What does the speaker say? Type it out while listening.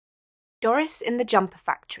Doris in the Jumper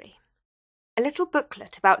Factory. A little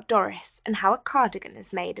booklet about Doris and how a cardigan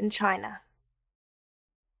is made in China.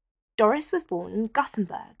 Doris was born in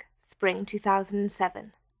Gothenburg, spring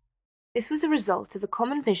 2007. This was a result of a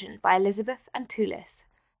common vision by Elizabeth and Tulis,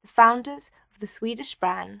 the founders of the Swedish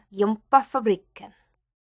brand Gympafabriken.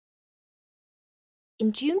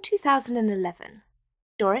 In June 2011,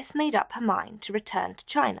 Doris made up her mind to return to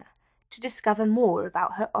China to discover more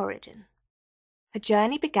about her origin. Her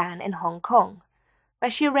journey began in Hong Kong,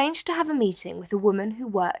 where she arranged to have a meeting with a woman who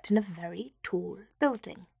worked in a very tall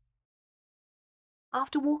building.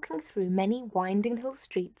 After walking through many winding little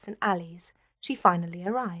streets and alleys, she finally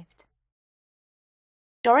arrived.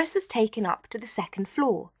 Doris was taken up to the second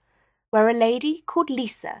floor, where a lady called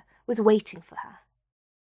Lisa was waiting for her.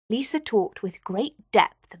 Lisa talked with great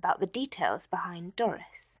depth about the details behind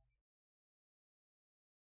Doris.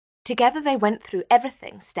 Together they went through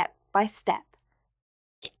everything step by step.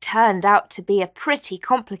 It turned out to be a pretty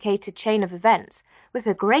complicated chain of events with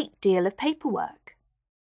a great deal of paperwork.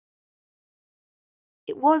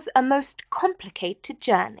 It was a most complicated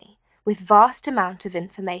journey with vast amount of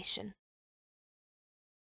information.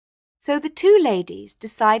 So the two ladies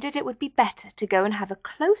decided it would be better to go and have a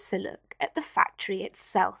closer look at the factory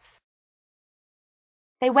itself.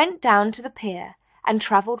 They went down to the pier and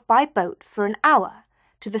travelled by boat for an hour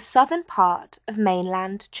to the southern part of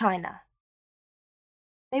mainland China.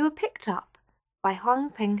 They were picked up by Huang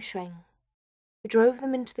Pengsheng, who drove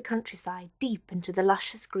them into the countryside deep into the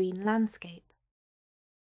luscious green landscape.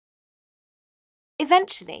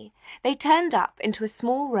 Eventually, they turned up into a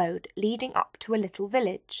small road leading up to a little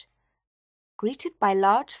village, greeted by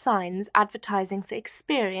large signs advertising for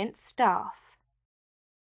experienced staff.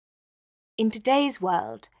 In today's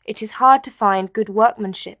world, it is hard to find good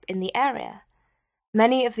workmanship in the area.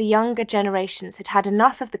 Many of the younger generations had had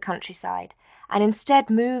enough of the countryside and instead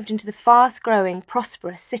moved into the fast-growing,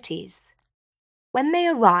 prosperous cities. When they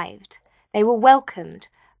arrived, they were welcomed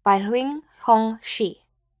by Huang Hongxi,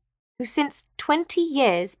 who since 20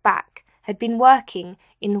 years back had been working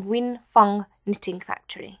in Winfeng knitting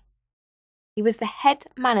factory. He was the head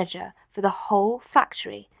manager for the whole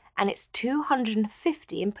factory and its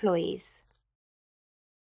 250 employees.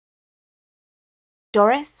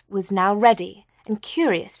 Doris was now ready and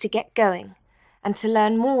curious to get going and to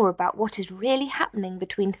learn more about what is really happening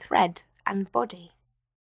between thread and body.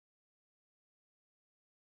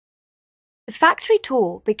 The factory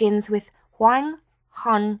tour begins with Huang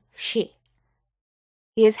Hongxi.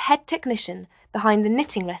 He is head technician behind the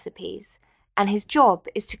knitting recipes, and his job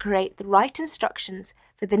is to create the right instructions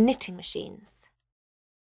for the knitting machines.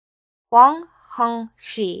 Huang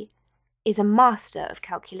Hongxi is a master of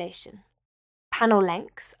calculation. Panel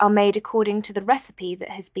lengths are made according to the recipe that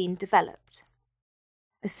has been developed.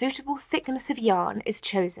 A suitable thickness of yarn is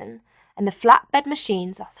chosen, and the flatbed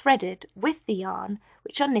machines are threaded with the yarn,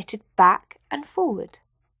 which are knitted back and forward.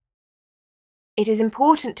 It is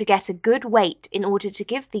important to get a good weight in order to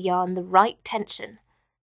give the yarn the right tension.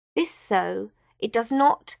 This so it does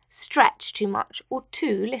not stretch too much or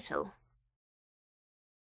too little.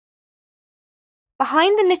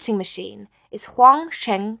 Behind the knitting machine is Huang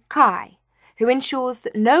Sheng Kai, who ensures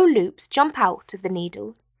that no loops jump out of the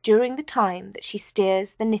needle during the time that she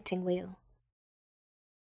steers the knitting wheel.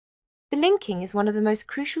 The linking is one of the most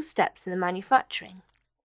crucial steps in the manufacturing.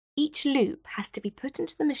 Each loop has to be put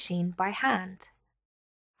into the machine by hand.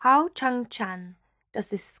 Hao Chang-chan does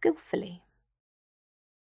this skillfully.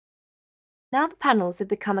 Now the panels have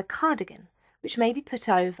become a cardigan, which may be put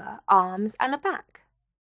over arms and a back.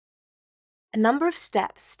 A number of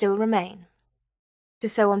steps still remain. To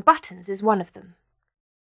sew on buttons is one of them.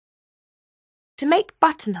 To make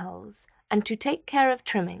buttonholes and to take care of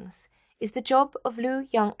trimmings is the job of Lu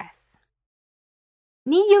Young-s.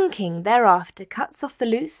 Ni Yung-king thereafter cuts off the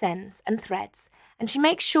loose ends and threads, and she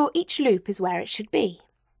makes sure each loop is where it should be.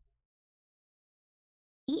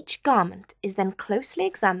 Each garment is then closely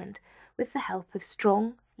examined with the help of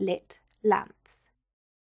strong, lit lamps.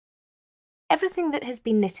 Everything that has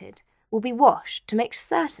been knitted will be washed to make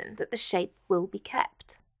certain that the shape will be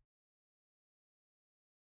kept.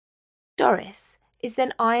 Doris is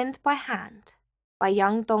then ironed by hand by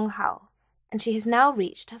Yang Donghao, and she has now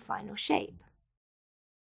reached her final shape.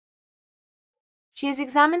 She is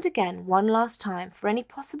examined again one last time for any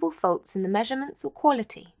possible faults in the measurements or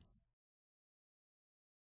quality.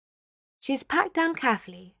 She is packed down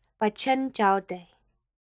carefully by Chen Jiaode.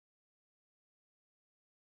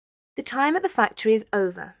 The time at the factory is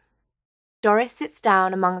over. Doris sits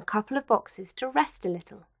down among a couple of boxes to rest a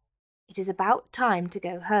little. It is about time to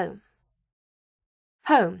go home.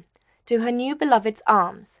 Home, to her new beloved's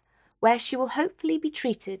arms, where she will hopefully be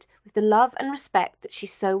treated with the love and respect that she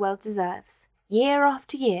so well deserves, year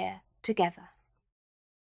after year, together.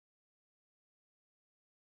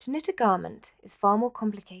 To knit a garment is far more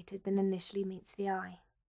complicated than initially meets the eye.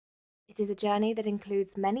 It is a journey that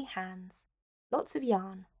includes many hands, lots of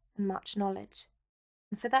yarn, and much knowledge,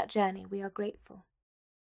 and for that journey we are grateful.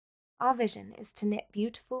 Our vision is to knit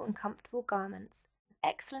beautiful and comfortable garments with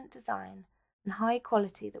excellent design and high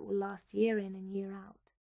quality that will last year in and year out.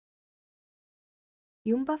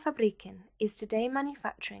 Jumba Fabriken is today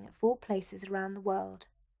manufacturing at 4 places around the world: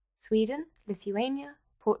 Sweden, Lithuania,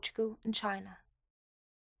 Portugal, and China.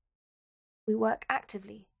 We work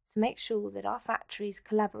actively to make sure that our factories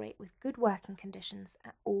collaborate with good working conditions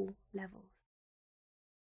at all levels.